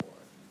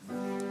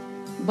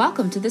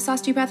Welcome to This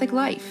Osteopathic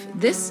Life.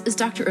 This is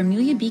Dr.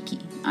 Amelia Beakey.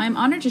 I'm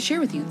honored to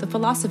share with you the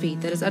philosophy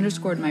that has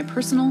underscored my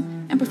personal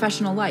and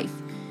professional life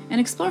and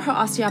explore how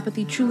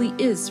osteopathy truly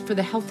is for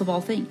the health of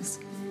all things.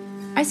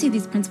 I see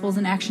these principles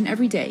in action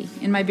every day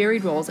in my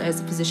varied roles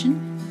as a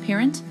physician,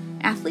 parent,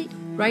 athlete,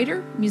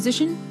 writer,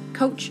 musician,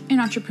 coach,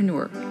 and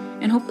entrepreneur,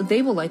 and hope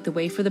they will light the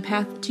way for the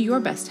path to your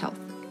best health.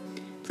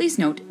 Please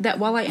note that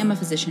while I am a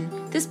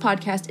physician, this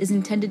podcast is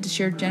intended to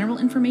share general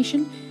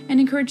information and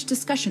encourage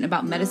discussion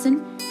about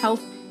medicine,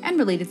 health, and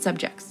related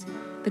subjects.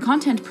 The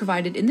content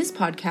provided in this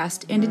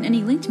podcast and in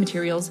any linked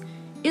materials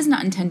is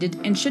not intended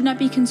and should not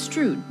be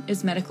construed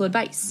as medical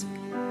advice.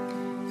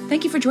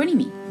 Thank you for joining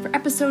me for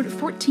episode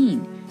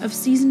 14 of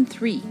season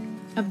 3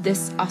 of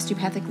This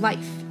Osteopathic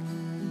Life.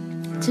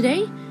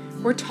 Today,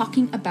 we're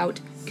talking about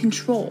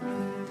control.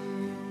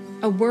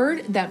 A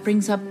word that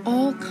brings up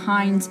all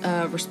kinds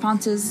of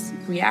responses,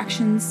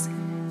 reactions,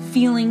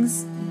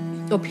 feelings,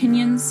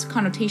 opinions,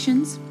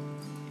 connotations.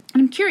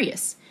 And I'm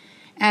curious,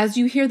 as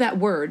you hear that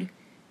word,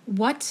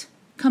 what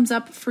comes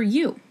up for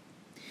you?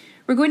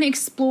 We're going to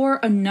explore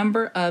a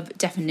number of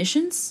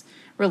definitions,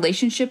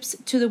 relationships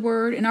to the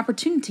word, and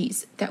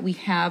opportunities that we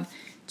have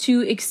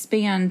to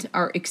expand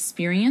our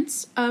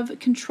experience of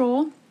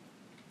control,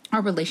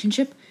 our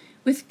relationship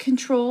with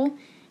control,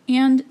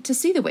 and to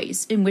see the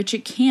ways in which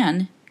it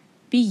can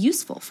be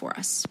useful for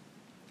us.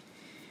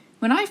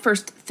 When I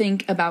first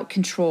think about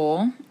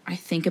control, I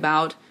think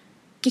about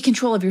get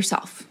control of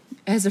yourself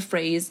as a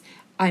phrase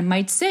I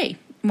might say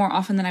more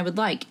often than I would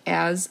like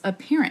as a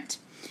parent.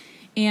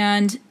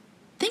 And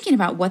thinking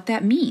about what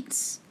that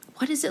means.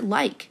 What is it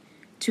like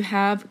to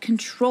have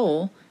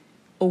control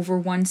over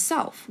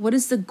oneself? What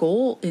is the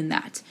goal in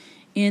that?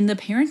 In the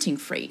parenting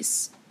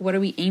phrase, what are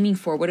we aiming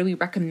for? What are we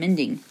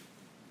recommending?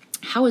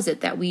 How is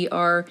it that we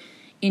are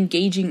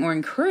engaging or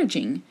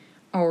encouraging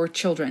our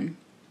children?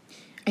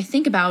 I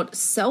think about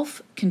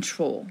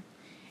self-control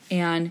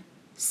and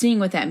seeing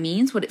what that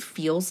means, what it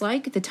feels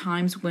like, the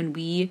times when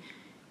we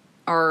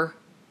are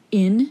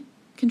in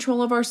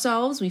control of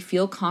ourselves, we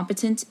feel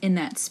competent in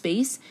that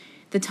space,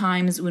 the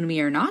times when we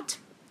are not,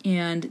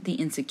 and the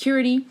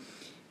insecurity,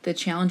 the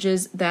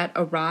challenges that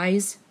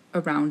arise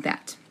around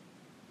that.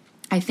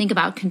 I think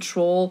about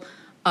control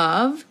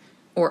of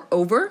or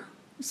over.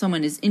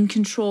 Someone is in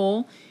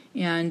control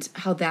and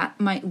how that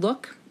might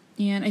look.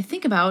 And I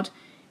think about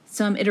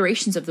some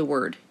iterations of the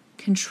word,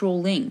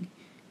 controlling,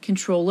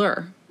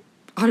 controller.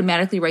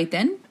 Automatically right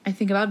then, I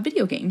think about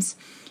video games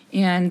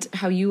and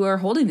how you are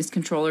holding this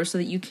controller so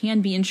that you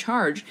can be in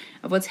charge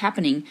of what's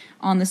happening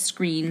on the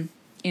screen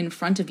in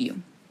front of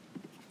you.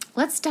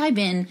 Let's dive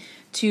in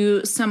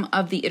to some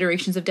of the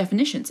iterations of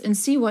definitions and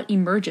see what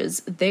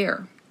emerges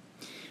there.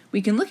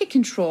 We can look at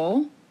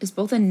control as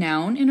both a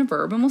noun and a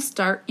verb, and we'll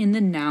start in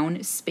the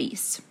noun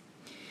space.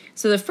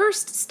 So the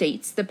first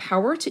states the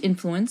power to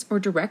influence or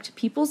direct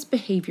people's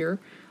behavior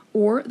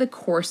or the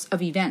course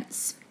of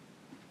events.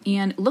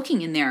 And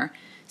looking in there,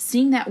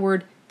 seeing that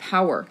word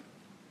power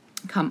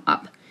come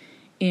up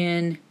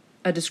in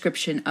a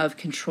description of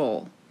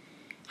control.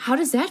 How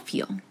does that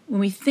feel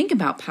when we think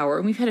about power?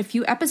 And we've had a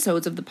few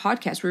episodes of the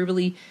podcast where we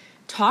really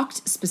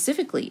talked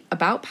specifically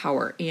about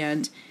power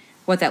and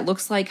what that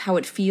looks like, how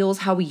it feels,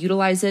 how we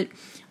utilize it.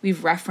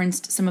 We've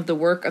referenced some of the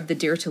work of the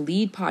Dare to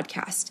Lead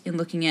podcast in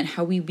looking at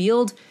how we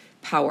wield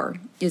power.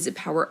 Is it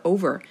power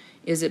over?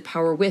 Is it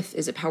power with?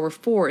 Is it power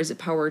for? Is it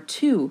power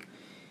to?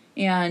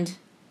 And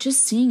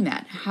just seeing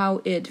that,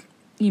 how it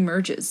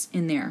emerges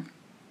in there.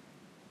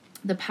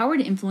 The power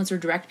to influence or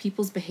direct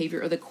people's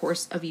behavior or the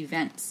course of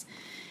events.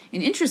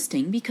 And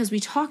interesting because we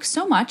talk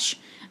so much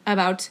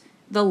about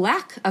the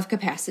lack of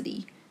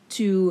capacity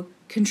to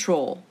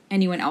control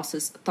anyone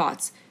else's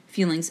thoughts,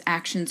 feelings,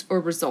 actions, or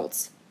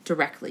results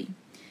directly.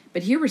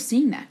 But here we're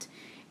seeing that.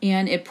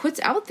 And it puts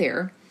out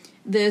there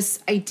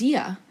this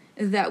idea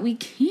that we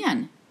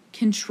can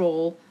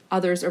control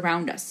others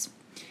around us.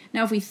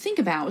 Now, if we think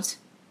about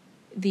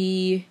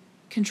the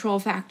control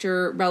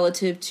factor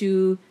relative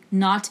to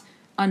not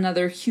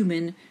another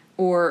human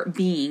or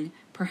being,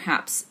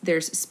 perhaps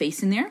there's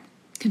space in there.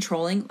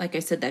 Controlling, like I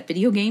said, that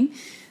video game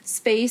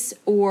space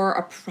or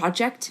a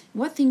project.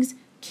 What things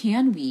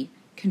can we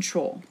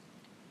control?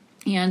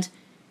 And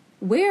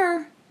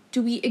where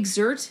do we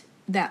exert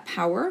that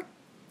power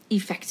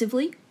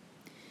effectively?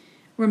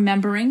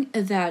 Remembering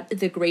that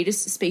the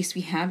greatest space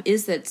we have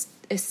is that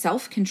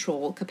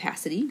self-control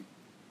capacity.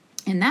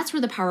 And that's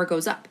where the power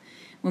goes up.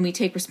 When we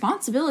take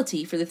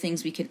responsibility for the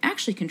things we can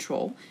actually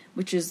control,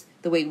 which is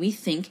the way we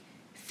think,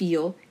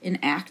 feel, and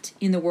act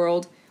in the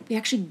world, we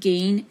actually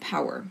gain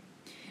power.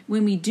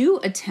 When we do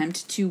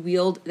attempt to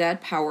wield that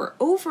power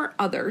over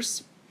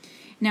others,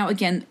 now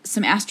again,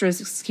 some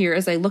asterisks here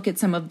as I look at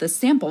some of the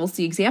samples,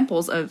 the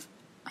examples of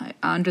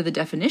under the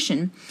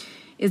definition,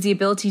 is the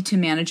ability to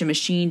manage a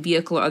machine,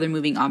 vehicle, or other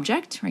moving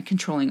object, right?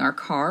 Controlling our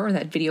car or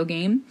that video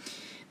game.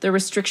 The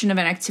restriction of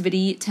an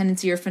activity,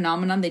 tendency, or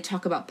phenomenon, they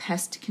talk about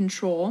pest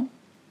control.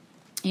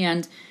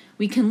 And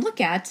we can look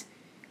at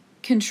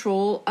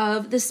control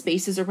of the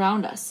spaces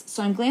around us.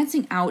 So I'm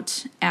glancing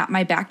out at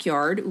my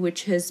backyard,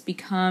 which has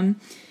become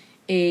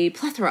a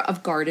plethora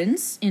of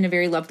gardens in a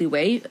very lovely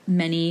way.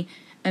 Many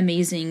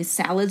amazing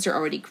salads are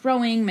already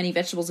growing. Many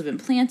vegetables have been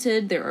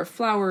planted. There are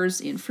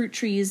flowers and fruit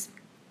trees.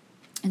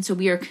 And so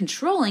we are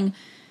controlling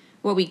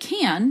what we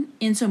can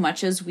in so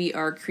much as we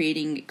are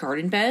creating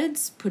garden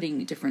beds,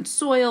 putting different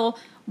soil,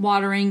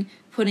 watering,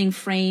 putting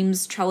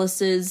frames,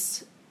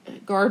 trellises,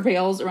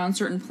 guardrails around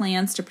certain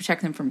plants to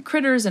protect them from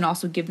critters and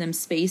also give them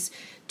space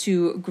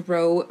to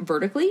grow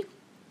vertically.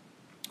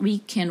 We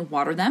can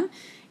water them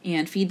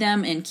and feed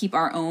them and keep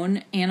our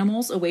own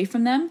animals away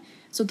from them.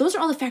 So those are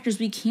all the factors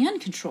we can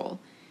control.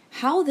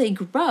 How they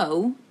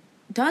grow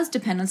does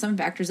depend on some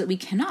factors that we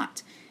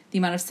cannot. The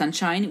amount of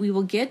sunshine we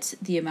will get,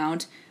 the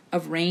amount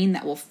of rain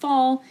that will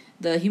fall,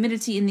 the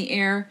humidity in the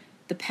air,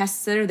 the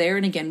pests that are there.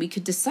 And again, we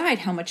could decide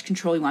how much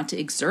control we want to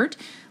exert,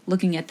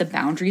 looking at the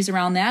boundaries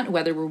around that,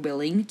 whether we're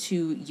willing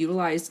to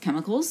utilize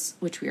chemicals,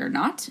 which we are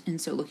not. And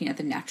so looking at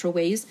the natural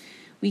ways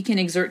we can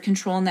exert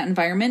control in that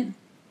environment.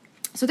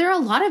 So there are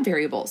a lot of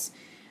variables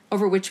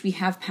over which we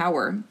have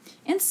power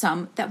and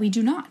some that we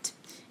do not.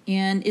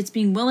 And it's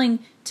being willing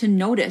to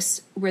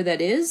notice where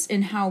that is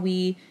and how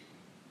we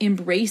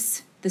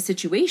embrace the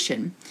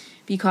situation.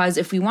 Because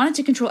if we wanted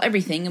to control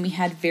everything and we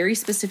had very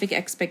specific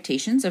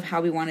expectations of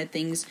how we wanted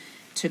things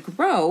to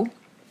grow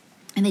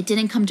and they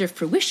didn't come to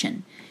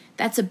fruition,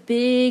 that's a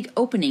big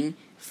opening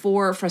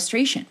for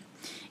frustration.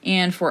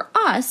 And for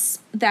us,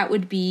 that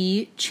would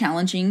be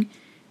challenging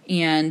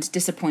and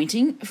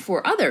disappointing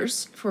for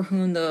others for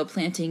whom the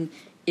planting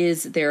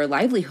is their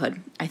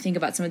livelihood. I think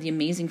about some of the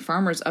amazing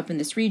farmers up in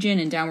this region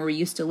and down where we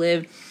used to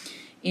live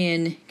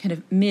in kind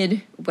of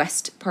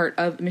Midwest part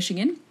of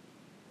Michigan.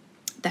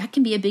 That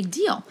can be a big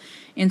deal.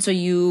 And so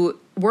you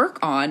work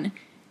on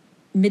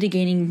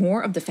mitigating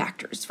more of the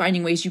factors,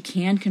 finding ways you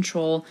can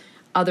control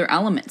other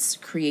elements,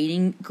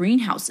 creating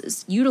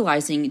greenhouses,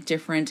 utilizing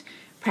different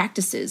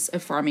practices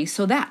of farming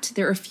so that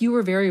there are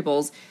fewer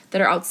variables that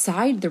are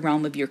outside the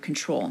realm of your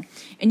control.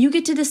 And you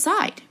get to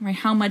decide, right,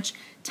 how much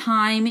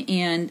time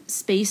and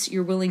space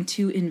you're willing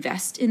to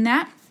invest in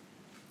that.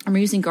 I'm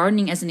using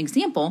gardening as an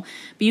example,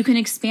 but you can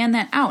expand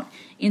that out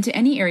into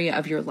any area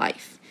of your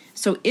life.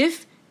 So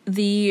if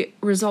the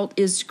result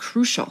is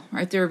crucial,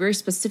 right, there are very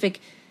specific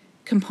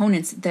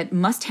components that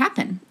must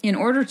happen in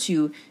order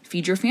to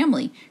feed your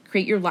family,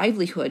 create your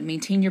livelihood,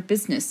 maintain your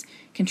business,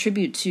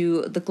 contribute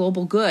to the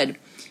global good,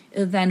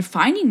 then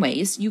finding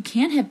ways you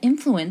can have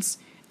influence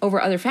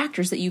over other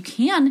factors, that you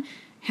can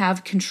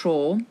have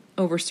control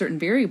over certain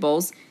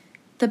variables,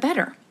 the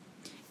better.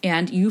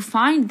 And you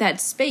find that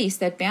space,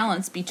 that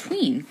balance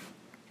between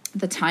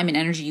the time and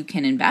energy you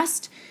can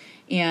invest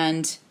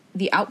and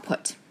the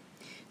output.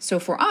 So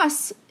for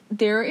us,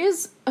 there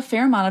is a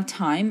fair amount of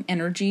time,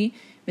 energy,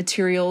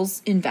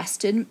 materials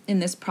invested in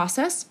this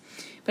process.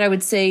 But I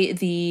would say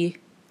the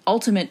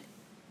ultimate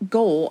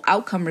goal,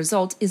 outcome,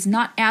 result is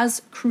not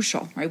as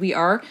crucial, right? We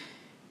are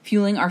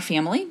fueling our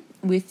family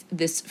with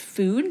this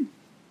food,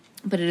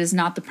 but it is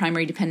not the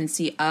primary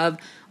dependency of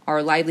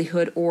our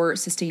livelihood or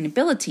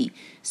sustainability.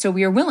 So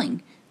we are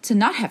willing to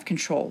not have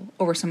control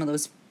over some of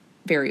those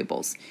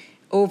variables,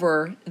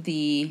 over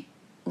the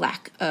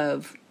lack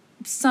of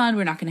sun.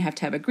 We're not going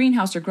to have a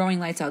greenhouse or growing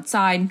lights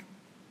outside,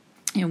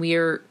 and we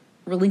are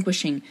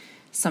relinquishing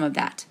some of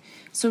that.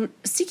 So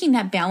seeking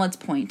that balance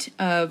point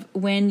of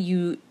when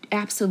you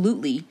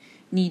absolutely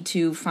need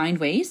to find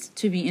ways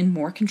to be in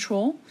more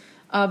control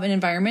of an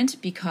environment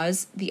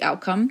because the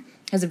outcome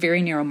has a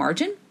very narrow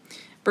margin,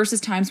 versus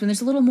times when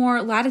there's a little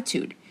more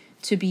latitude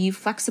to be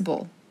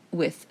flexible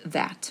with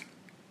that.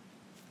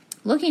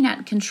 Looking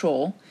at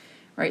control,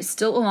 right,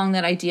 still along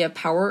that idea of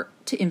power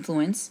to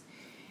influence,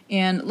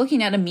 and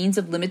looking at a means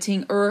of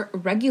limiting or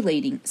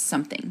regulating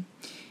something.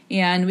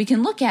 And we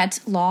can look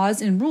at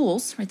laws and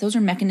rules, right? Those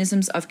are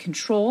mechanisms of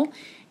control,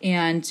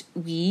 and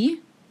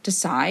we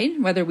decide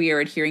whether we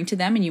are adhering to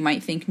them. And you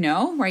might think,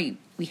 no, right?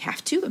 We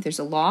have to. If there's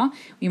a law,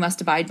 we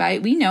must abide by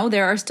it. We know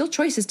there are still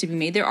choices to be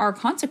made. There are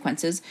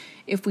consequences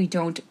if we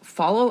don't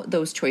follow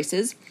those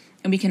choices.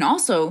 And we can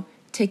also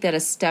take that a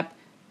step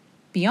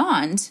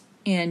beyond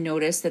and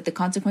notice that the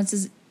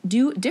consequences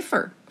do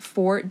differ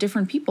for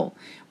different people.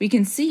 We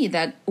can see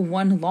that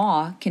one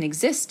law can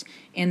exist,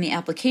 and the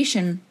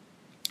application,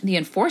 the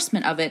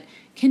enforcement of it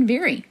can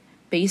vary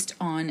based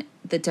on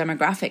the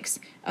demographics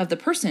of the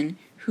person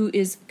who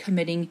is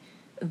committing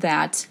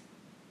that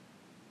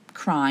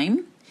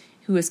crime,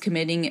 who is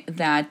committing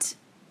that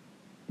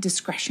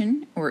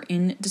discretion or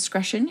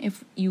indiscretion,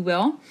 if you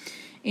will,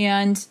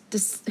 and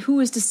who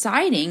is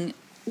deciding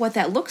what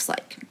that looks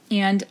like.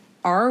 And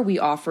are we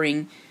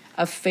offering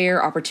a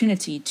fair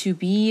opportunity to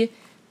be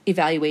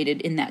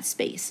evaluated in that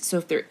space? So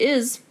if there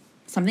is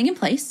something in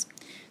place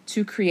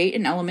to create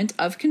an element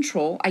of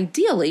control,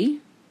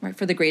 ideally, right,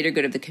 for the greater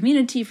good of the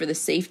community, for the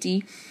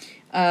safety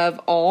of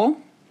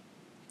all,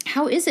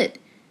 how is it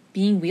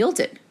being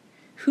wielded?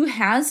 Who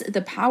has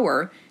the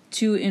power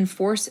to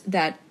enforce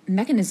that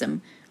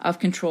mechanism of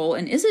control,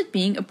 and is it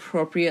being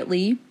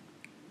appropriately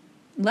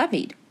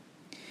levied?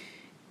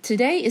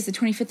 Today is the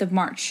 25th of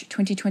March,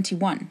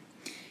 2021,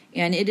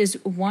 and it is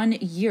 1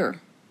 year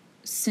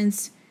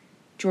since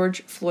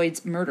George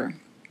Floyd's murder,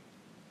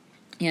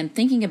 and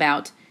thinking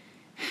about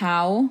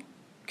how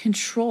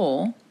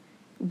control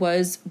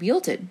was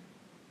wielded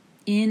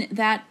in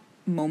that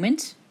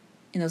moment,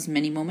 in those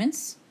many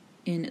moments,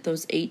 in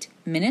those 8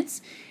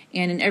 minutes,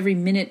 and in every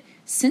minute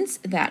since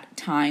that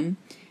time.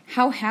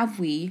 How have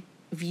we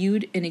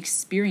viewed and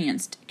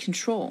experienced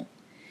control?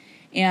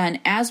 And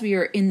as we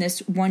are in this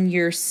 1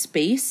 year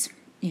space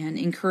and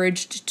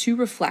encouraged to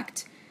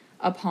reflect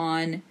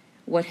upon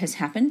what has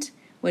happened,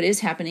 what is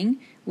happening,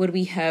 what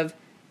we have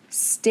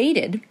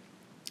stated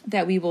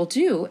that we will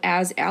do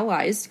as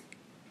allies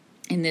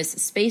in this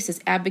space, as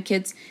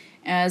advocates,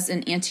 as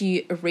an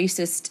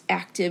anti-racist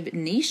active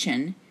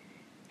nation,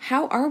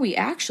 how are we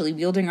actually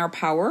wielding our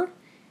power?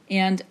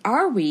 And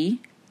are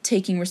we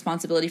taking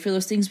responsibility for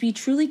those things we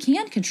truly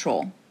can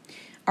control?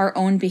 Our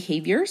own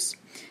behaviors,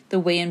 the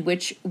way in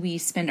which we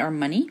spend our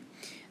money,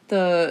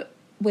 the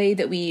way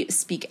that we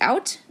speak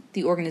out,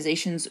 the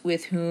organizations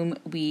with whom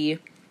we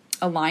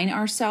align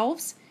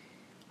ourselves.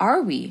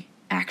 Are we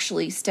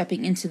actually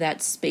stepping into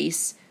that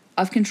space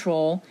of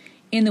control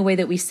in the way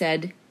that we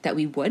said that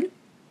we would?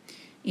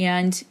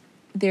 And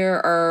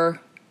there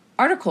are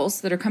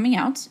articles that are coming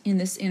out in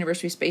this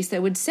anniversary space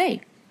that would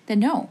say that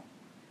no,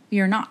 we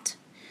are not.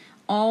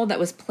 All that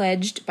was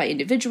pledged by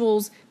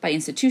individuals, by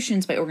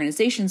institutions, by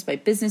organizations, by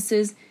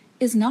businesses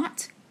is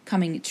not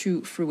coming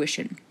to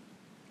fruition.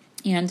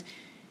 And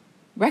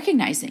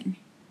recognizing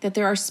that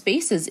there are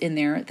spaces in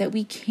there that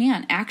we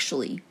can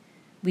actually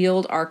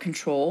wield our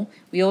control,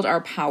 wield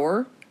our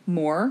power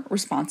more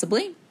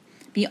responsibly,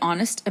 be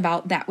honest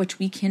about that which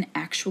we can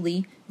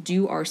actually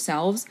do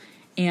ourselves,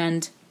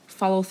 and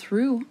follow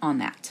through on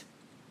that.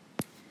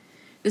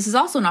 This is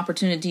also an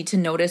opportunity to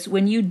notice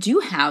when you do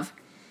have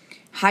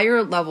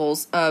higher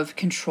levels of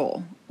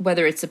control,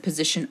 whether it's a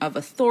position of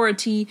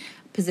authority,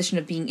 position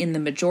of being in the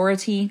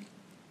majority.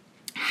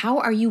 How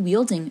are you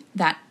wielding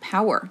that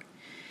power?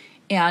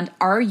 And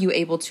are you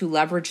able to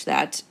leverage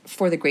that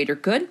for the greater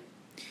good,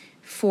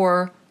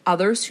 for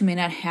others who may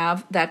not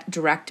have that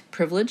direct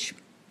privilege?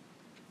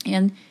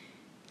 And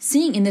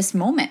seeing in this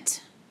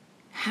moment,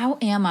 how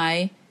am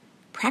I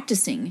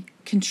practicing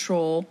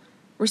control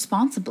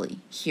responsibly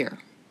here?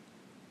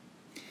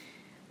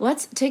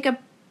 Let's take a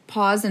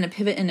pause and a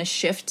pivot and a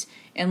shift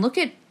and look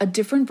at a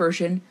different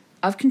version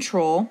of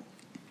control,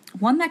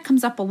 one that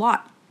comes up a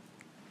lot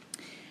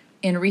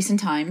in recent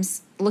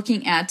times,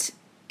 looking at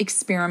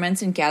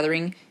experiments and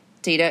gathering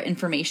data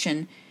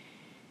information.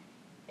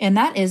 And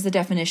that is the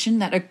definition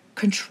that a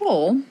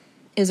control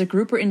is a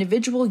group or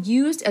individual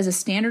used as a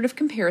standard of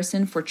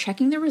comparison for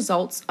checking the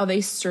results of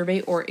a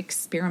survey or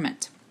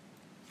experiment.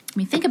 I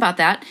mean, think about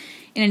that.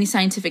 In any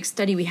scientific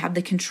study, we have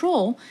the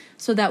control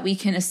so that we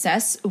can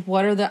assess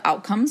what are the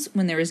outcomes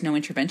when there is no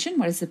intervention,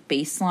 what is the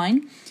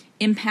baseline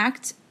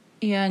impact,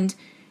 and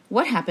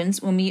what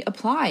happens when we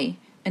apply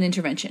an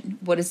intervention.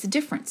 What is the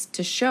difference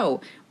to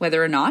show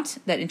whether or not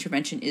that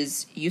intervention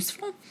is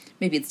useful,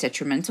 maybe it's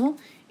detrimental,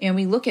 and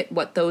we look at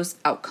what those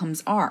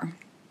outcomes are.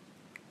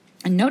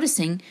 And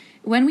noticing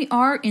when we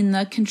are in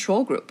the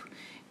control group,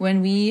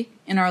 when we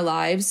in our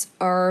lives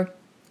are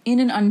in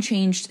an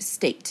unchanged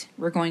state.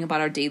 We're going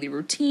about our daily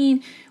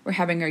routine, we're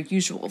having our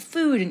usual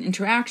food and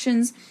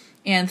interactions,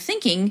 and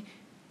thinking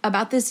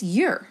about this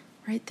year,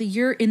 right? The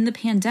year in the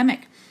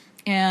pandemic,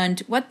 and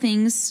what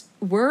things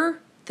were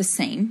the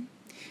same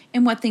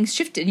and what things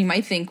shifted. You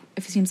might think,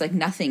 if it seems like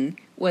nothing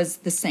was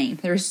the same.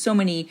 There are so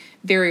many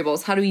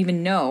variables. How do we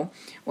even know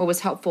what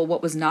was helpful,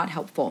 what was not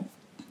helpful?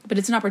 But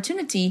it's an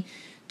opportunity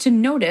to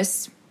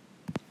notice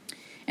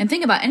and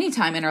think about any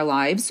time in our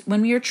lives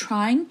when we are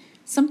trying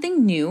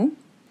something new.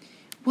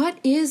 What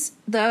is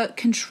the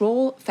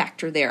control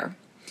factor there?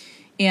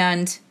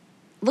 And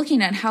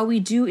looking at how we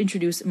do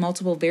introduce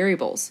multiple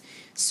variables.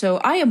 So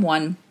I am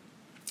one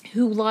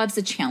who loves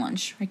a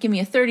challenge. Right? Give me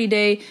a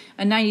 30-day,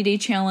 a 90-day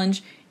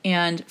challenge,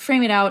 and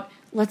frame it out.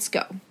 Let's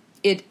go.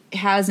 It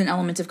has an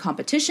element of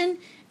competition,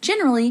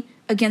 generally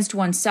against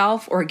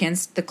oneself or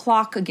against the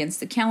clock, against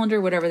the calendar,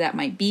 whatever that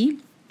might be.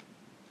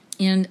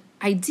 And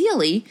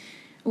ideally,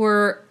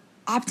 we're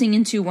opting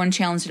into one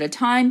challenge at a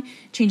time,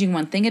 changing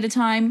one thing at a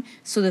time,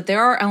 so that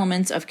there are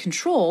elements of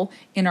control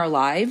in our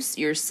lives.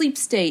 Your sleep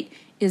state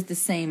is the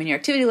same and your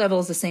activity level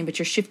is the same, but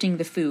you're shifting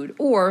the food.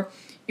 Or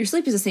your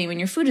sleep is the same and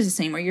your food is the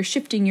same, or you're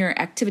shifting your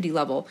activity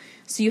level.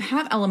 So you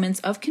have elements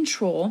of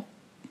control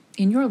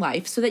in your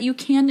life so that you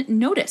can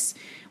notice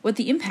what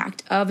the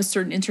impact of a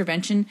certain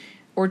intervention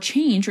or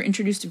change or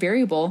introduced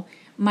variable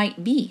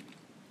might be.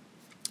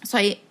 So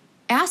I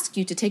ask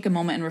you to take a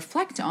moment and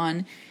reflect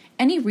on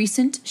any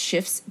recent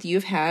shifts that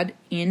you've had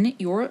in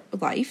your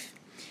life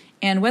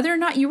and whether or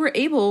not you were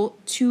able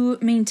to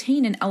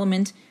maintain an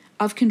element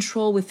of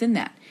control within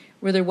that,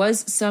 where there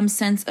was some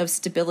sense of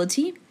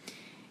stability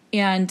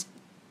and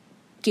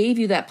gave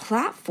you that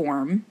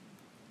platform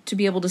to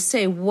be able to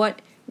say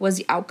what was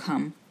the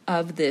outcome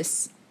of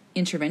this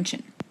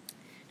intervention.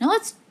 Now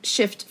let's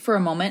shift for a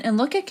moment and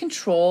look at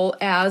control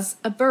as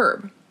a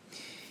verb.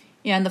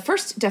 And the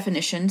first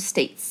definition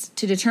states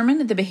to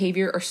determine the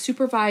behavior or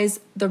supervise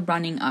the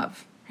running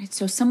of. Right?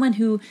 So someone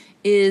who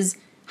is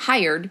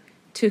hired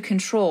to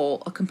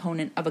control a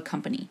component of a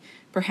company.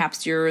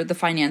 Perhaps you're the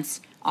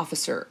finance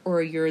officer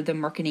or you're the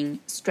marketing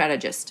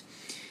strategist.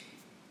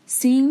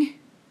 Seeing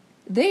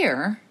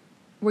there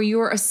where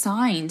you're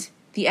assigned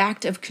the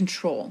act of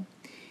control.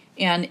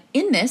 And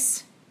in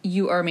this,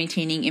 you are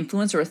maintaining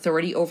influence or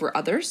authority over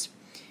others,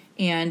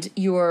 and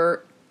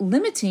you're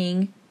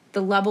limiting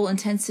the level,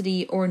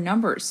 intensity, or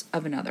numbers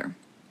of another.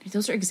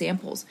 Those are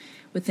examples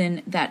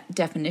within that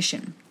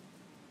definition.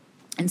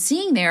 And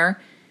seeing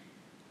there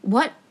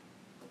what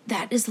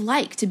that is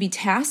like to be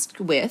tasked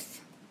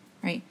with,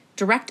 right,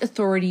 direct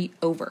authority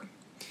over.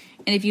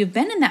 And if you've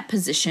been in that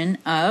position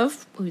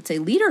of, we would say,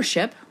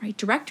 leadership, right,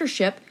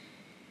 directorship,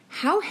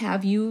 how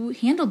have you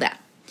handled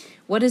that?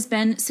 What has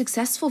been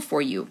successful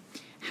for you?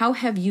 How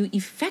have you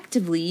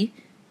effectively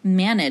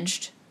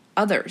managed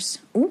others?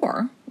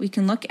 Or we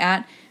can look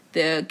at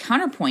the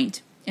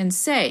counterpoint and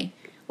say,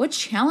 what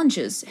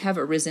challenges have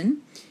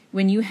arisen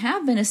when you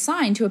have been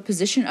assigned to a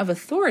position of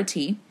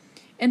authority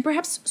and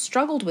perhaps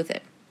struggled with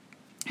it,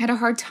 had a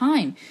hard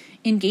time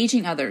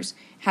engaging others,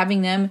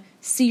 having them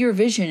see your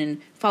vision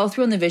and follow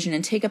through on the vision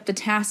and take up the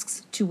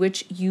tasks to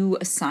which you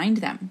assigned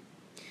them?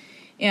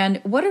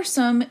 And what are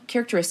some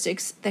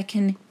characteristics that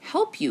can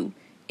help you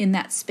in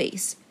that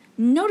space?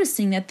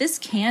 Noticing that this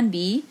can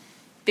be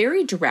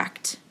very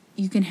direct.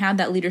 You can have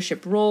that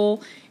leadership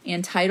role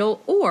and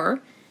title,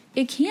 or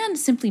it can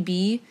simply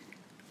be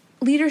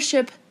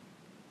leadership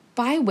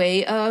by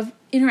way of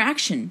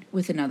interaction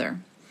with another.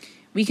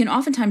 We can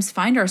oftentimes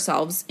find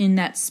ourselves in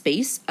that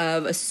space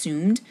of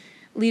assumed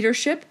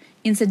leadership,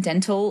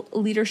 incidental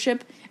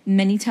leadership.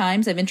 Many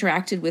times I've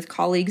interacted with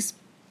colleagues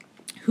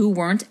who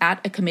weren't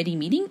at a committee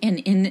meeting, and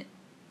in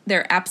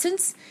their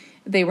absence,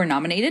 they were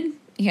nominated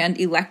and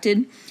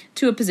elected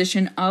to a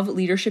position of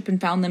leadership and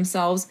found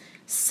themselves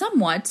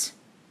somewhat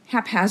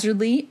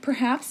haphazardly,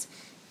 perhaps,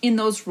 in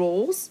those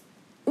roles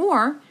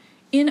or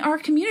in our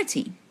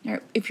community.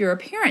 If you're a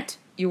parent,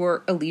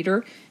 you're a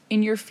leader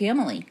in your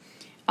family.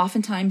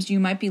 Oftentimes, you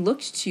might be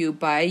looked to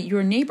by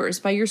your neighbors,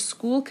 by your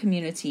school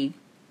community,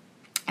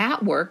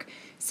 at work,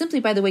 simply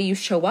by the way you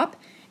show up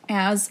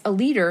as a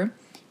leader,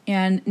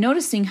 and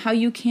noticing how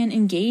you can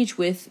engage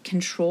with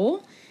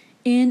control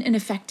in an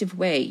effective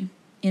way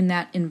in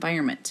that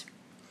environment.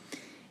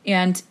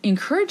 And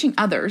encouraging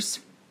others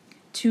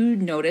to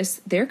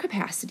notice their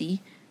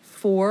capacity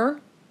for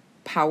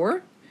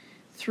power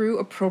through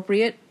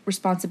appropriate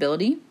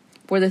responsibility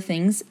for the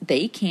things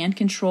they can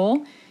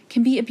control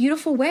can be a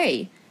beautiful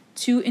way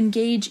to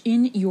engage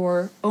in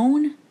your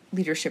own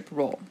leadership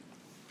role.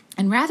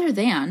 And rather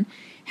than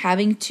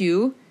having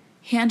to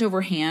hand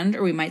over hand,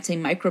 or we might say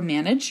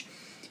micromanage,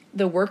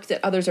 the work that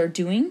others are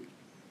doing,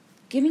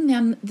 giving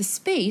them the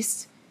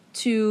space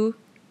to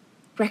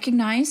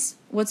recognize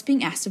what's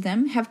being asked of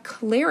them, have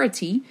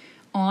clarity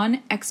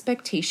on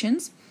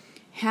expectations,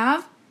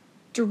 have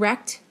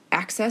direct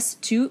access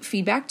to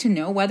feedback to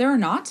know whether or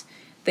not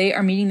they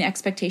are meeting the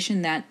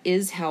expectation that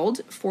is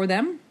held for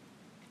them,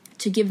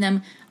 to give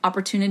them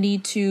opportunity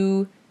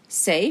to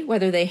say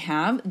whether they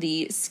have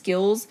the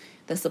skills,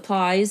 the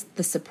supplies,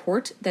 the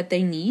support that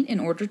they need in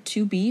order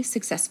to be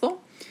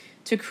successful,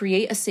 to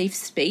create a safe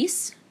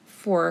space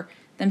for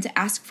them to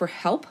ask for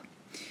help,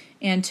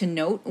 and to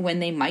note when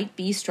they might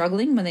be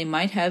struggling, when they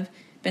might have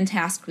been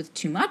tasked with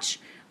too much,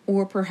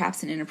 or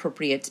perhaps an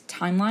inappropriate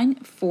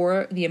timeline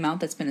for the amount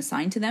that's been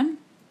assigned to them.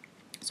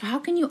 So how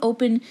can you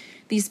open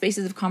these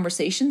spaces of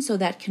conversation so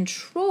that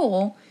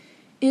control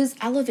is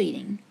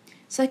elevating,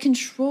 so that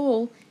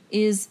control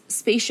is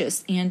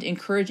spacious and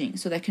encouraging,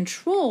 so that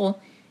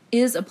control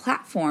is a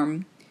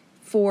platform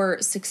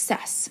for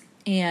success,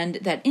 and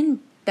that in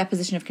that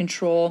position of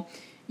control,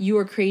 you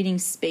are creating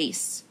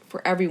space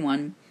for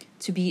everyone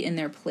to be in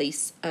their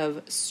place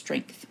of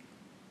strength.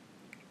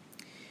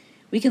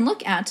 We can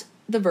look at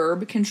the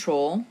verb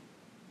control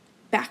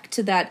back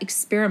to that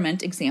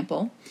experiment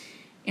example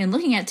and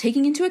looking at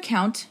taking into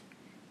account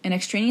an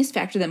extraneous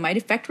factor that might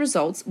affect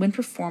results when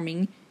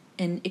performing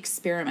an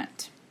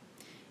experiment.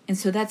 And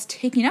so that's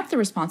taking up the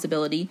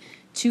responsibility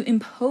to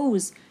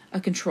impose a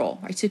control,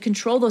 right? To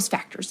control those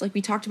factors, like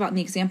we talked about in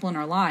the example in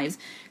our lives,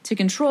 to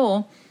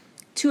control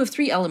 2 of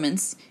 3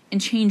 elements and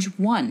change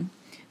one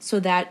so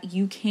that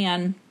you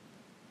can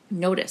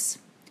notice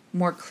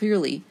more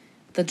clearly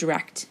the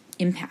direct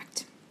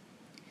impact.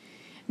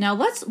 Now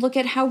let's look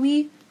at how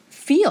we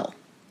feel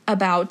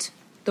about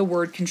the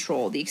word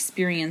control, the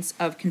experience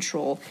of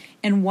control,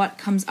 and what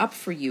comes up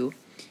for you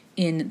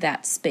in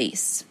that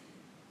space.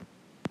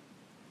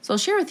 So I'll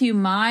share with you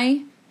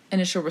my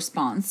initial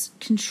response.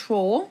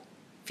 Control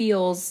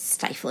feels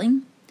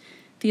stifling,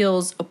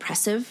 feels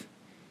oppressive,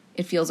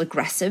 it feels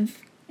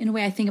aggressive. In a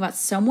way, I think about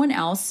someone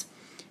else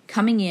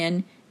coming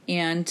in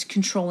and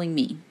controlling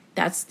me.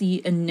 That's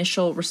the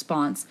initial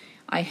response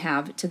I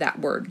have to that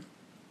word.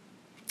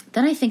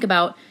 Then I think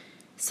about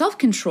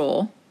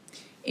self-control,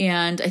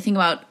 and I think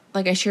about,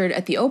 like I shared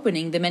at the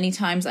opening, the many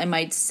times I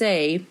might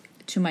say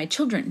to my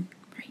children,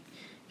 right,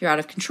 you're out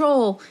of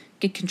control,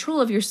 get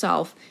control of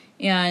yourself,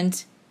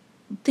 and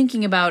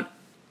thinking about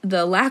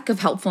the lack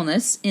of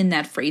helpfulness in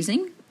that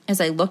phrasing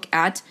as I look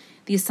at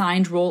the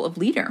assigned role of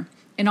leader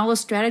and all the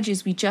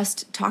strategies we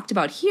just talked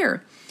about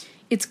here,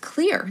 it's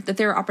clear that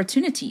there are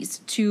opportunities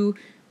to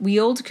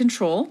wield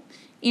control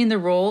in the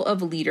role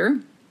of a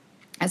leader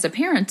as a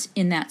parent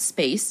in that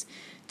space,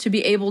 to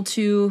be able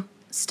to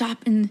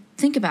stop and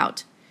think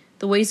about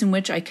the ways in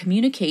which I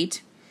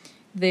communicate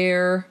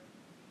their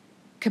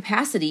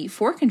capacity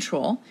for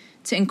control,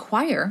 to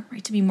inquire,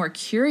 right, to be more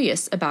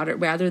curious about it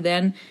rather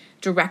than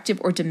directive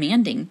or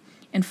demanding,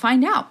 and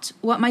find out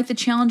what might the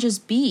challenges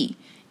be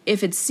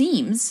if it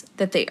seems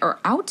that they are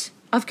out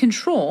of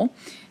control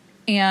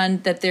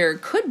and that there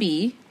could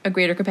be a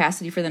greater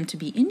capacity for them to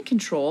be in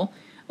control.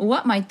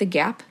 What might the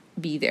gap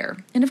be there?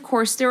 And of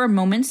course, there are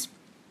moments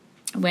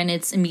when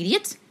it's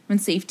immediate, when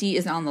safety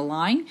is on the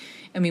line,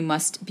 and we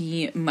must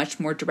be much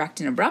more direct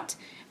and abrupt.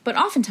 But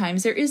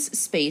oftentimes there is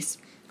space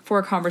for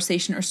a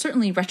conversation, or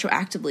certainly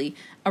retroactively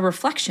a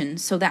reflection,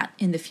 so that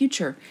in the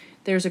future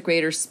there's a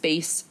greater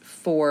space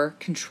for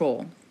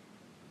control.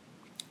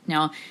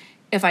 Now,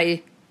 if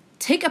I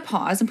take a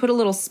pause and put a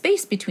little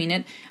space between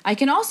it, I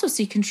can also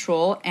see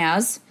control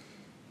as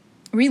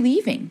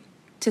relieving,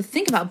 to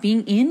think about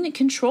being in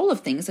control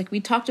of things. Like we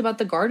talked about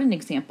the garden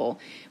example,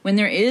 when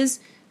there is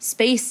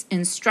space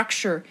and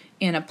structure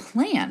in a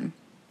plan,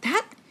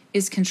 that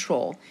is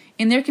control.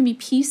 And there can be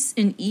peace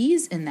and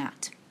ease in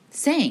that.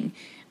 Saying,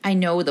 I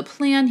know the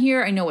plan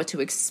here, I know what to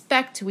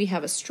expect, we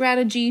have a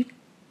strategy,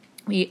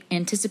 we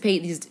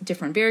anticipate these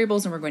different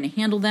variables and we're going to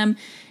handle them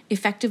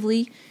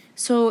effectively.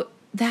 So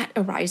that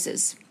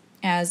arises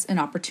as an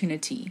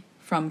opportunity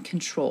from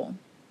control.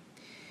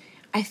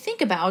 I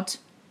think about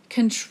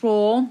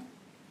control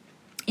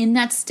in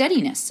that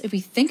steadiness. If we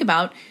think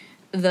about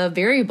the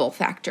variable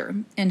factor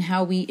and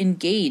how we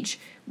engage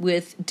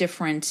with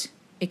different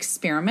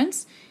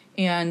experiments,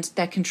 and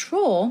that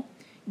control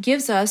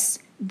gives us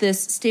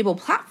this stable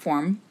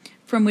platform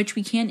from which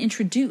we can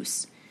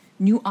introduce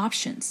new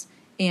options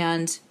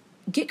and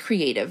get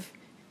creative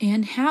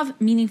and have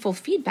meaningful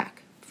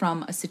feedback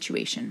from a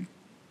situation.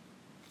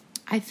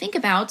 I think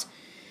about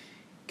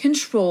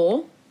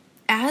control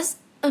as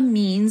a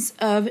means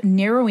of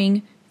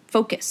narrowing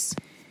focus.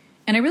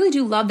 And I really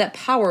do love that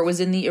power was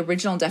in the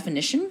original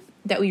definition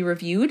that we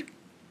reviewed,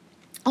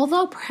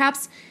 although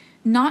perhaps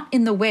not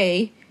in the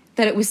way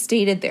that it was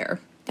stated there.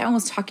 That one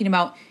was talking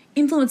about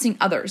influencing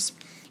others.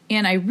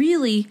 And I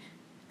really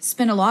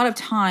spent a lot of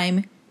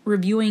time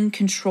reviewing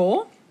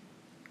control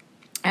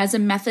as a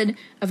method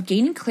of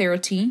gaining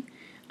clarity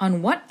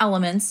on what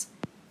elements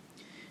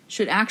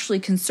should actually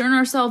concern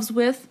ourselves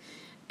with,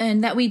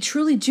 and that we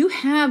truly do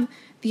have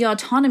the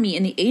autonomy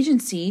and the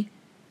agency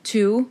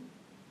to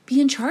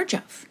be in charge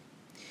of.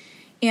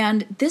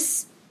 And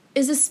this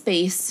is a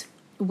space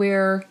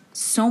where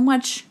so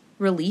much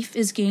relief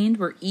is gained,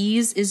 where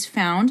ease is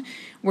found,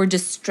 where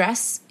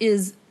distress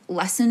is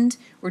lessened,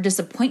 where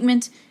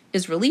disappointment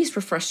is released,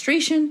 where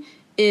frustration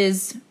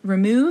is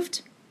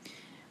removed,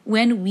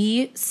 when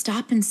we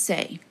stop and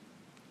say,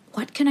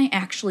 what can I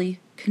actually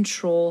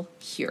control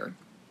here?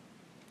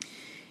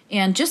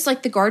 And just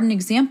like the garden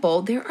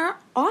example, there are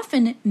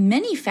often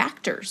many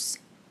factors.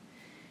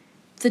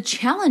 The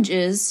challenge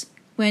is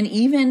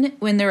even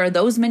when there are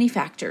those many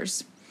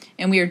factors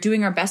and we are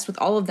doing our best with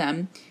all of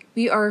them,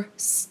 we are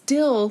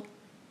still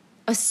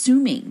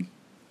assuming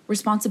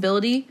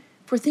responsibility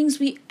for things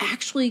we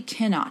actually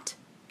cannot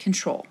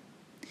control.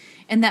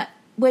 And that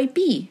might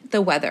be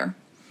the weather,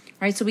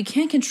 right? So we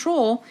can't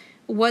control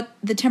what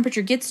the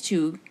temperature gets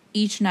to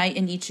each night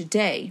and each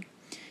day,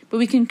 but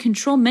we can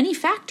control many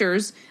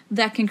factors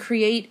that can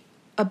create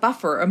a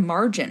buffer, a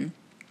margin,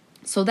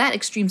 so that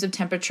extremes of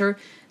temperature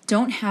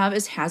don't have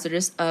as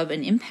hazardous of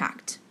an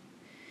impact.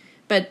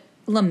 But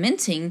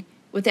lamenting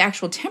what the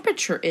actual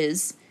temperature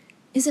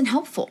isn't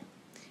helpful,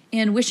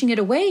 and wishing it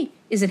away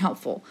isn't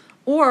helpful,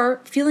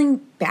 or feeling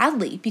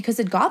badly because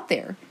it got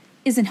there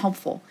isn't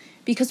helpful,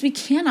 because we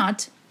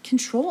cannot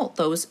control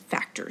those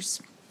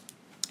factors.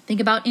 Think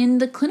about in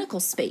the clinical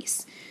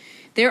space.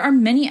 There are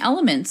many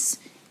elements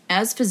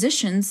as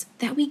physicians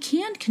that we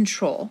can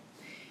control.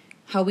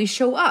 How we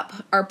show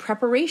up, our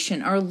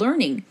preparation, our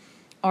learning,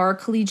 our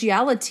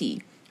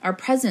collegiality, our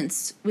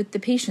presence with the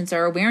patients,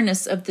 our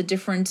awareness of the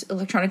different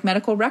electronic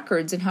medical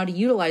records and how to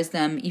utilize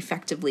them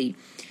effectively.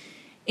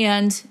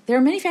 And there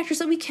are many factors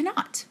that we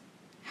cannot.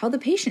 How the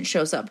patient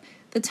shows up,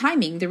 the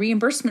timing, the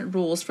reimbursement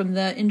rules from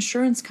the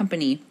insurance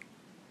company,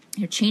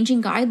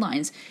 changing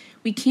guidelines.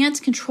 We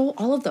can't control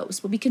all of those,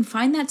 but we can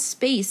find that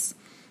space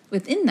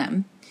within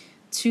them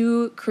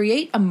to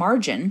create a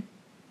margin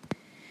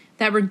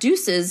that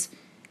reduces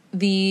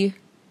the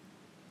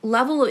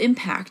level of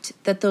impact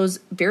that those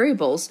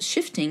variables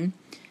shifting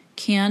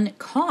can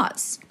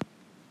cause.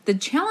 The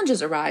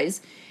challenges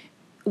arise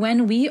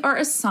when we are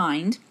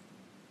assigned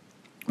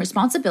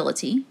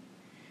responsibility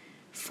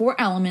for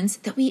elements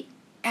that we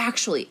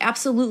actually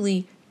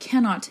absolutely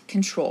cannot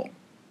control.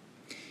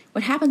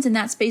 What happens in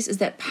that space is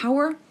that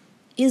power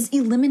is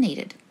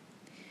eliminated.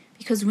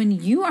 Because when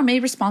you are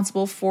made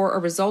responsible for a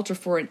result or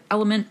for an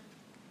element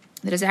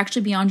that is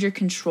actually beyond your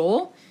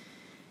control,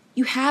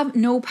 you have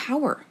no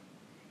power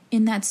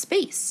in that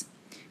space.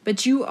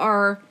 but you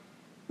are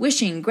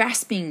wishing,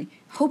 grasping,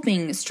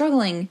 hoping,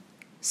 struggling,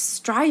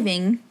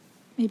 striving,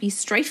 maybe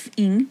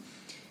strifing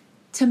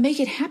to make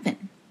it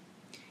happen.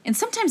 And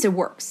sometimes it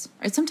works,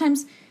 right?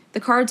 Sometimes the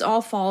cards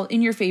all fall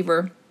in your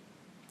favor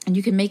and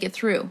you can make it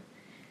through.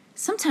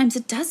 Sometimes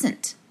it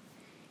doesn't.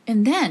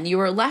 And then you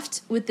are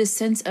left with this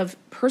sense of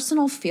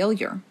personal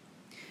failure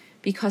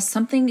because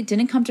something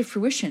didn't come to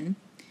fruition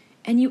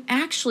and you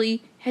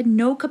actually had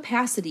no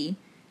capacity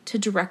to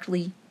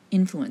directly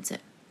influence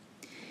it.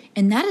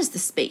 And that is the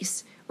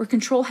space where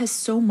control has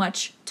so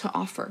much to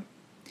offer.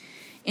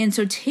 And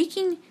so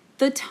taking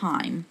the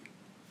time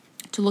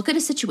to look at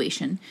a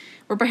situation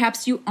where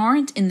perhaps you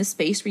aren't in the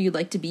space where you'd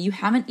like to be, you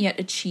haven't yet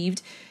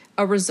achieved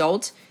a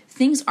result,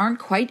 things aren't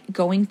quite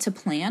going to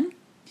plan.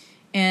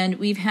 And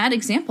we've had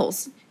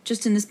examples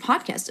just in this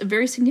podcast of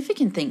very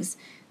significant things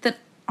that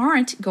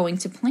aren't going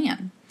to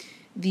plan.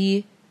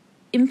 The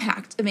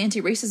impact of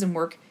anti-racism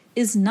work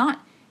is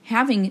not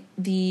having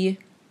the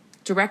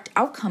direct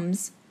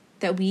outcomes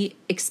that we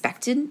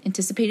expected,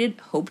 anticipated,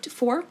 hoped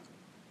for.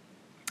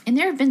 And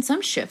there have been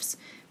some shifts,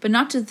 but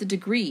not to the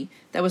degree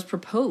that was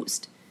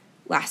proposed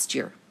last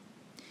year.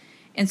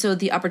 And so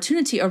the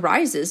opportunity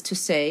arises to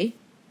say,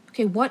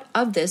 okay, what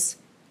of this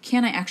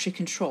can I actually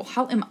control?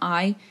 How am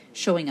I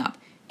showing up?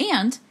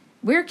 And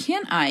where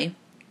can I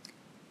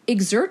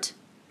exert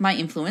my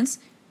influence,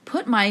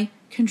 put my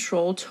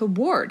control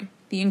toward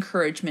the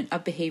encouragement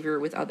of behavior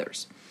with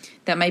others?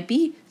 That might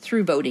be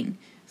through voting,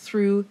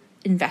 through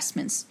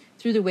investments,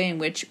 through the way in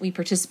which we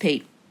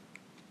participate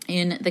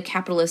in the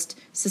capitalist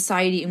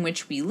society in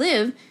which we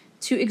live,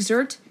 to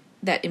exert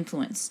that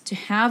influence, to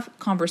have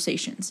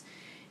conversations,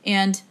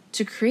 and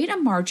to create a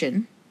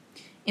margin.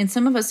 And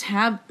some of us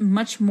have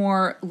much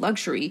more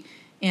luxury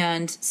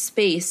and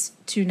space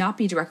to not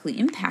be directly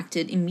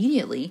impacted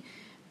immediately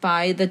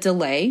by the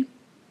delay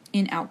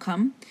in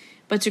outcome,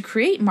 but to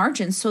create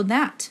margins so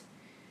that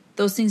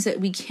those things that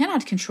we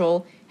cannot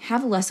control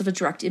have less of a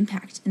direct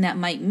impact. And that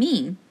might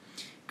mean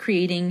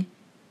creating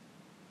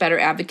better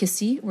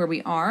advocacy where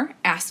we are,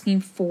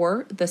 asking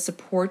for the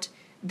support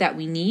that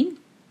we need,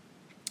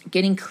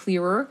 getting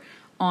clearer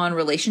on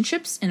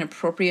relationships in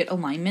appropriate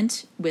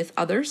alignment with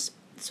others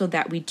so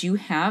that we do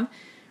have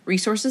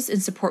resources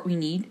and support we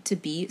need to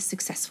be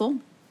successful.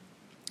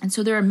 And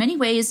so there are many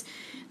ways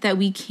that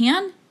we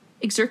can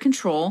exert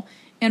control,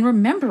 and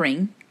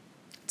remembering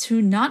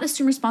to not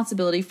assume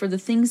responsibility for the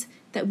things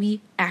that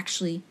we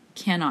actually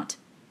cannot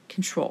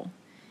control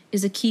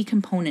is a key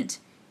component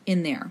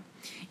in there.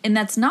 And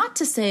that's not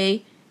to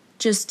say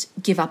just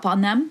give up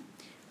on them,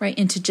 right?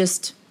 And to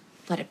just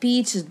let it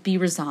be, to be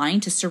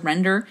resigned, to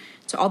surrender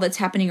to all that's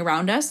happening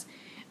around us.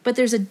 But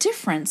there's a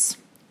difference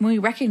when we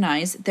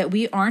recognize that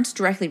we aren't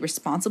directly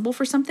responsible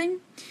for something.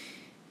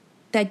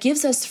 That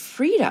gives us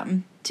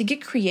freedom to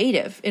get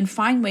creative and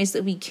find ways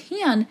that we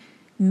can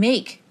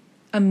make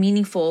a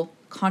meaningful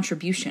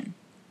contribution.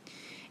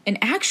 And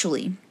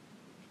actually,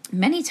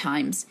 many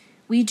times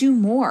we do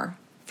more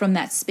from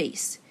that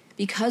space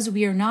because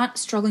we are not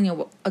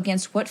struggling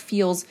against what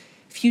feels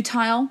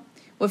futile,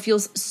 what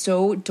feels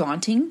so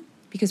daunting,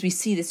 because we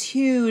see this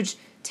huge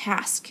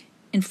task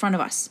in front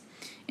of us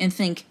and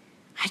think,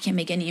 I can't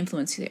make any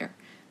influence there.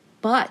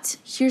 But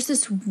here's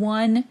this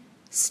one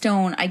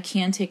stone I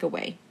can take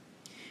away,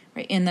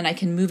 right? And then I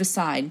can move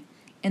aside,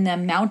 and that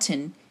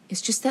mountain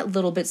is just that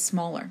little bit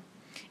smaller.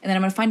 And then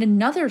I'm going to find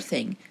another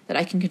thing that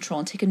I can control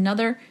and take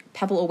another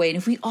pebble away. And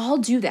if we all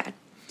do that,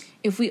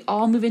 if we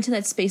all move into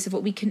that space of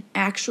what we can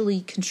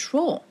actually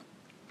control,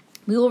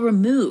 we will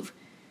remove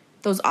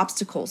those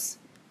obstacles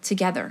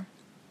together.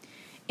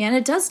 And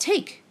it does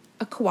take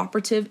a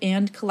cooperative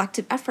and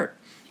collective effort.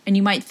 And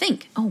you might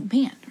think, oh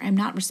man, I'm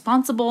not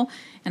responsible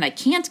and I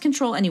can't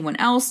control anyone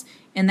else.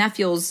 And that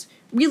feels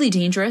really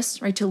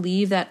dangerous, right? To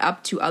leave that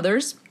up to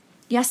others.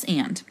 Yes,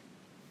 and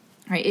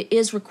right, it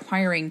is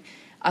requiring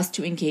us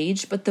to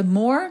engage. But the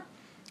more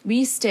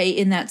we stay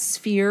in that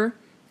sphere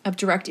of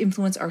direct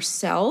influence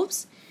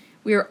ourselves,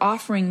 we are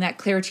offering that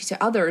clarity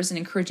to others and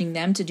encouraging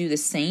them to do the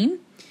same.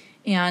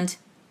 And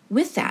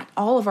with that,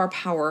 all of our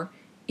power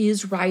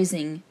is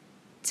rising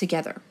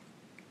together.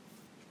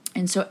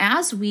 And so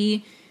as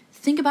we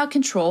think about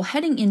control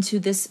heading into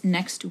this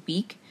next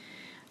week,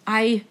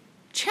 I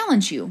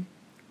challenge you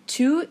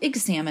to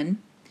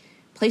examine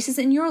places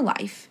in your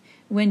life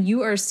when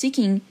you are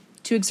seeking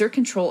to exert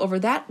control over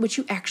that which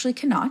you actually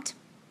cannot,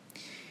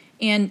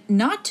 and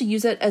not to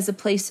use it as a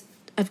place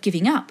of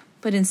giving up,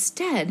 but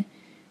instead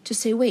to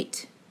say,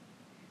 wait,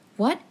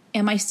 what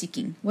am I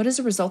seeking? What is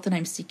the result that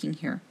I'm seeking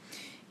here?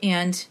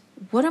 And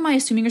what am I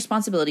assuming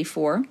responsibility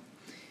for?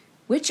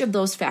 Which of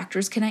those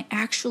factors can I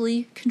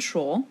actually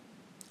control?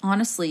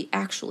 Honestly,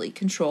 actually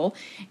control.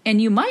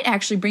 And you might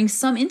actually bring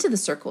some into the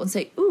circle and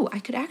say, ooh, I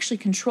could actually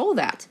control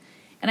that.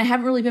 And I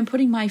haven't really been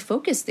putting my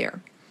focus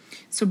there.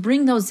 So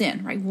bring those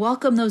in, right?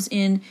 Welcome those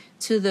in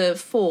to the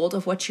fold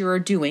of what you're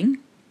doing.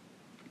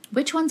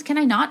 Which ones can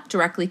I not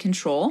directly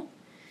control?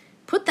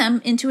 Put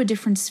them into a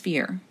different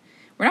sphere.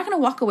 We're not going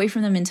to walk away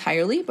from them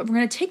entirely, but we're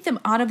going to take them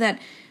out of that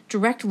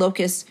direct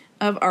locus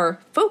of our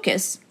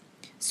focus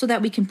so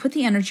that we can put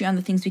the energy on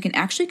the things we can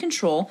actually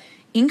control,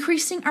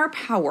 increasing our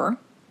power,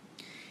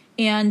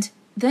 and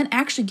then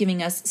actually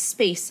giving us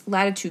space,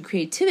 latitude,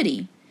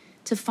 creativity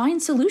to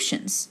find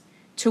solutions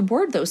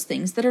toward those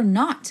things that are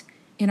not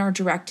in our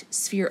direct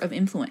sphere of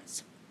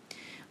influence.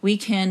 We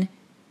can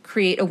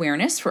create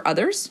awareness for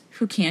others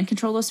who can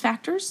control those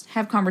factors,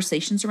 have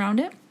conversations around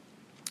it.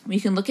 We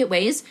can look at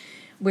ways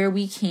where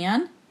we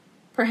can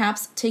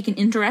perhaps take an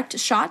indirect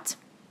shot.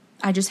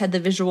 I just had the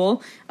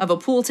visual of a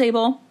pool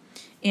table,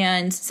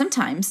 and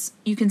sometimes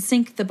you can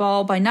sink the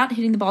ball by not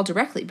hitting the ball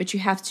directly, but you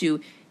have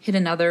to hit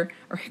another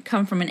or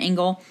come from an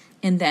angle,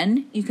 and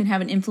then you can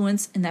have an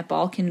influence and that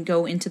ball can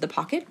go into the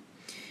pocket.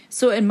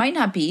 So it might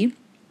not be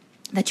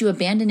that you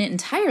abandon it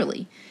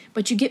entirely,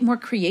 but you get more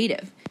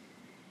creative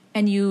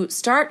and you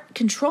start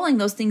controlling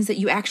those things that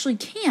you actually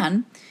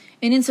can.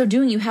 And in so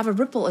doing, you have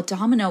a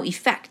domino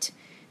effect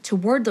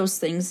toward those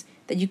things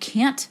that you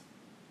can't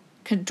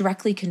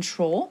directly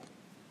control.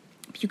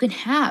 You can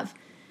have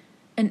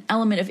an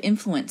element of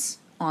influence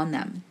on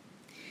them.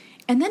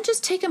 And then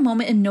just take a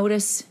moment and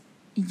notice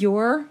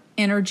your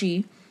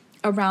energy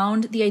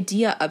around the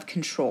idea of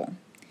control,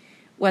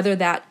 whether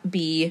that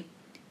be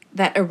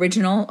that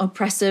original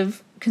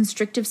oppressive,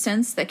 constrictive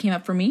sense that came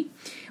up for me,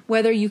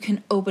 whether you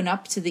can open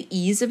up to the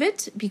ease of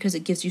it because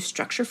it gives you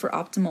structure for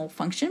optimal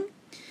function.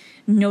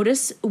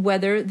 Notice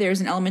whether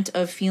there's an element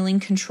of feeling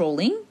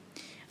controlling,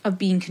 of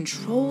being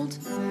controlled,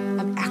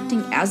 of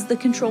acting as the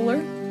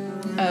controller,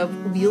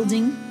 of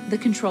wielding the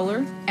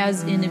controller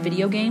as in a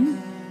video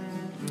game,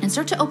 and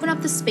start to open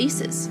up the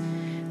spaces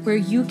where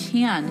you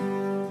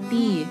can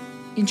be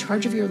in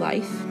charge of your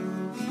life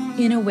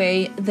in a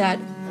way that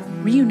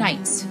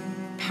reunites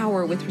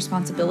power with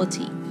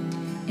responsibility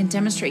and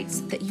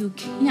demonstrates that you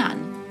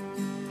can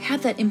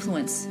have that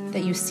influence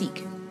that you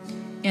seek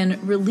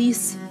and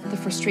release the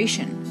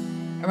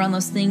frustration around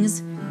those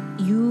things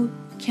you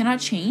cannot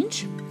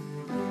change,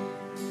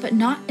 but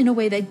not in a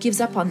way that gives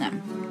up on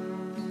them,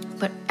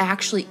 but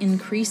actually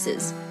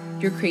increases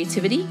your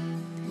creativity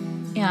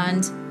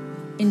and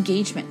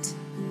engagement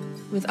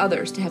with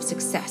others to have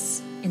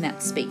success in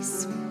that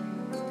space.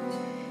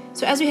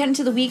 So as we head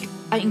into the week,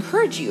 I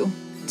encourage you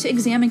to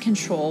examine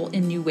control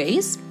in new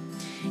ways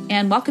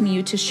and welcome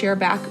you to share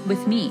back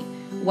with me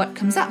what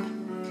comes up.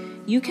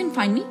 You can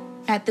find me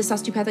at This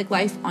Osteopathic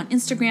Life on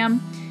Instagram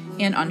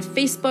and on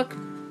Facebook.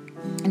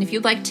 And if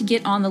you'd like to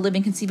get on the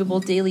Living Conceivable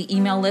daily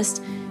email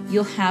list,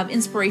 you'll have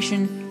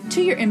inspiration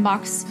to your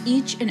inbox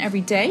each and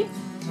every day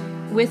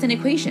with an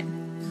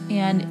equation.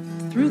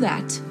 And through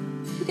that,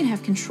 you can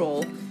have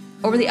control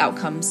over the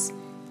outcomes,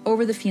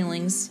 over the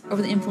feelings,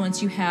 over the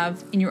influence you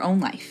have in your own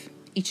life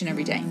each and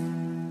every day.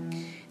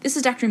 This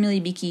is Dr.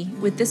 Amelia Beakey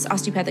with This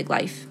Osteopathic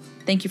Life.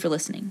 Thank you for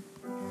listening.